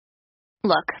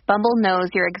Look, Bumble knows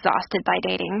you're exhausted by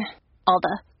dating. All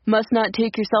the must not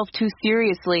take yourself too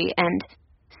seriously and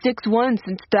 6'1"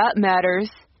 since that matters.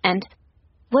 And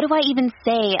what do I even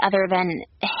say other than,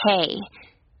 hey?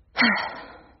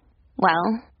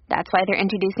 Well, that's why they're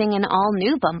introducing an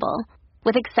all-new Bumble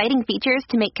with exciting features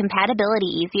to make compatibility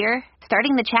easier,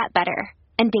 starting the chat better,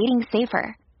 and dating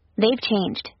safer. They've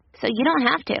changed, so you don't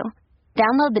have to.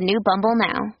 Download the new Bumble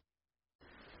now.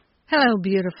 Hello,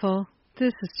 beautiful.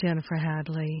 This is Jennifer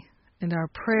Hadley, and our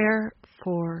prayer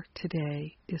for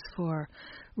today is for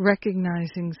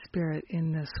recognizing spirit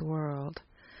in this world.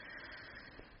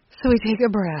 So we take a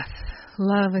breath,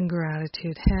 love and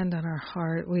gratitude, hand on our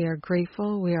heart. We are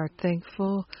grateful, we are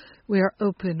thankful, we are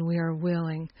open, we are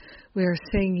willing. We are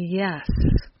saying yes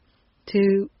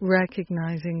to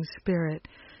recognizing spirit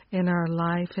in our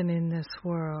life and in this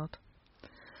world.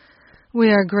 We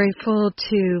are grateful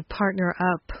to partner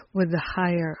up with the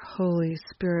higher Holy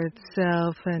Spirit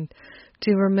self and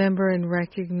to remember and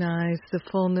recognize the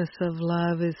fullness of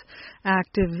love is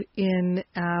active in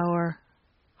our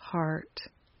heart,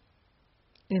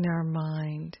 in our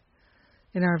mind,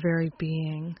 in our very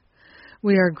being.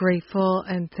 We are grateful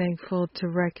and thankful to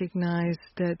recognize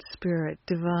that spirit,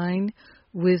 divine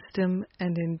wisdom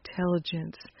and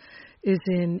intelligence is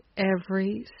in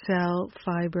every cell,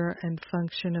 fiber, and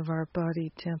function of our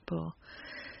body temple.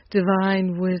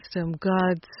 Divine wisdom,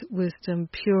 God's wisdom,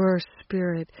 pure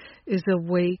spirit is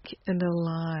awake and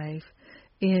alive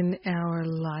in our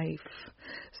life.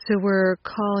 So we're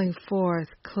calling forth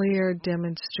clear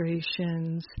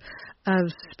demonstrations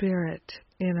of spirit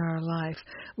in our life.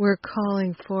 We're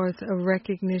calling forth a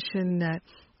recognition that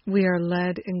we are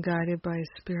led and guided by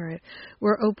Spirit.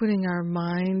 We're opening our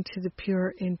mind to the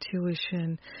pure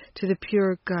intuition, to the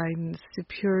pure guidance, the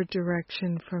pure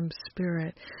direction from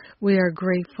Spirit. We are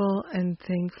grateful and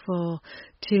thankful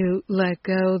to let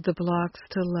go the blocks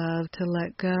to love, to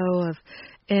let go of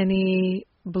any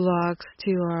blocks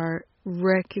to our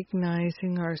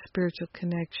recognizing our spiritual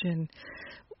connection.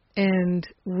 And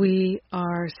we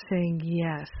are saying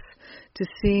yes to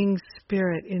seeing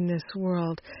spirit in this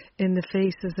world, in the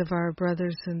faces of our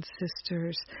brothers and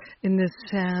sisters, in the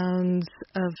sounds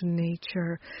of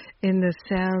nature, in the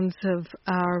sounds of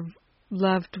our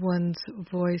loved ones'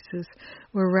 voices.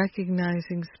 We're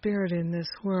recognizing spirit in this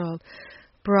world,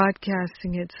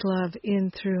 broadcasting its love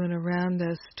in, through, and around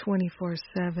us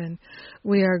 24/7.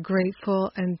 We are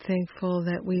grateful and thankful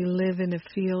that we live in a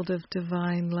field of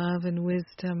divine love and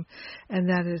wisdom, and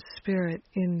that is spirit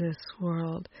in this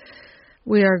world.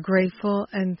 We are grateful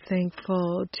and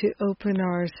thankful to open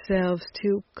ourselves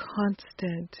to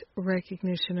constant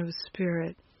recognition of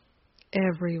spirit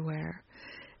everywhere.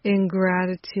 In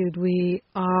gratitude, we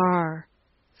are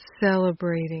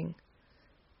celebrating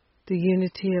the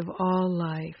unity of all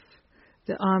life,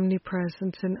 the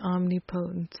omnipresence and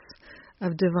omnipotence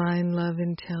of divine love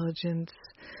intelligence.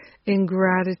 In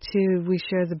gratitude, we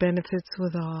share the benefits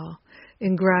with all.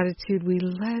 In gratitude, we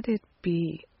let it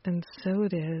be, and so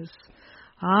it is.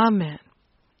 Amen.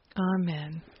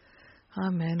 Amen.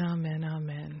 Amen, amen,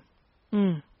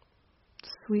 amen.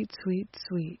 Sweet, sweet,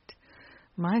 sweet.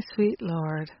 My sweet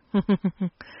Lord.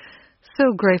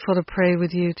 So grateful to pray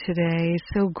with you today.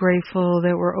 So grateful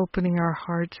that we're opening our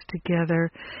hearts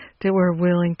together, that we're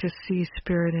willing to see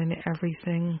spirit in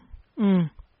everything.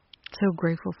 So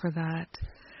grateful for that.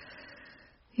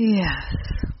 Yes.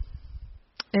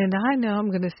 And I know I'm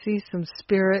going to see some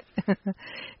spirit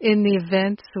in the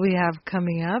events we have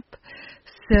coming up.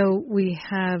 So we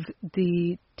have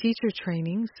the teacher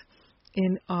trainings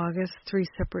in August, 3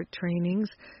 separate trainings.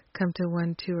 Come to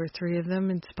 1, 2, or 3 of them,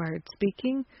 inspired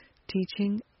speaking,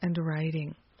 teaching, and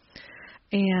writing.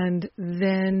 And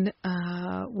then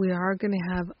we are going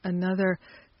to have another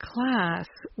class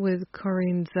with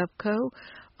Corinne Zupko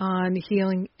on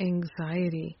healing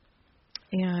anxiety.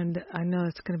 And I know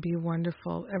it's going to be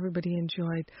wonderful. Everybody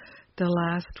enjoyed the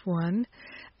last one.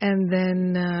 And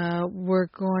then we're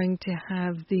going to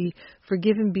have the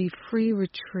Forgive and Be Free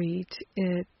retreat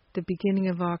at the beginning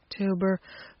of October,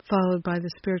 followed by the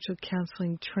Spiritual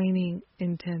Counseling Training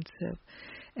Intensive.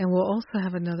 And we'll also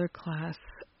have another class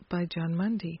by John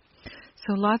Mundy.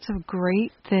 So lots of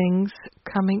great things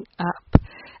coming up.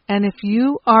 And if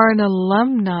you are an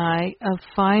alumni of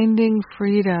Finding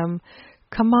Freedom,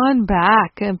 come on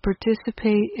back and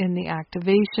participate in the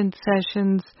activation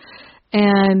sessions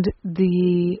and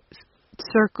the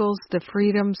circles, the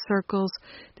freedom circles.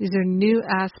 These are new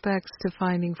aspects to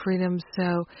Finding Freedom.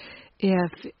 So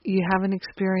if you haven't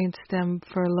experienced them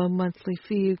for a low monthly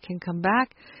fee, you can come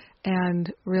back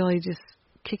and really just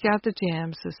kick out the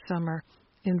jams this summer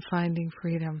in Finding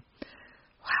Freedom.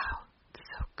 Wow,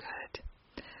 so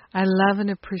good. I love and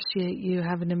appreciate you.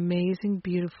 Have an amazing,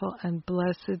 beautiful, and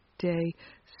blessed day,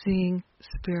 seeing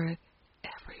Spirit.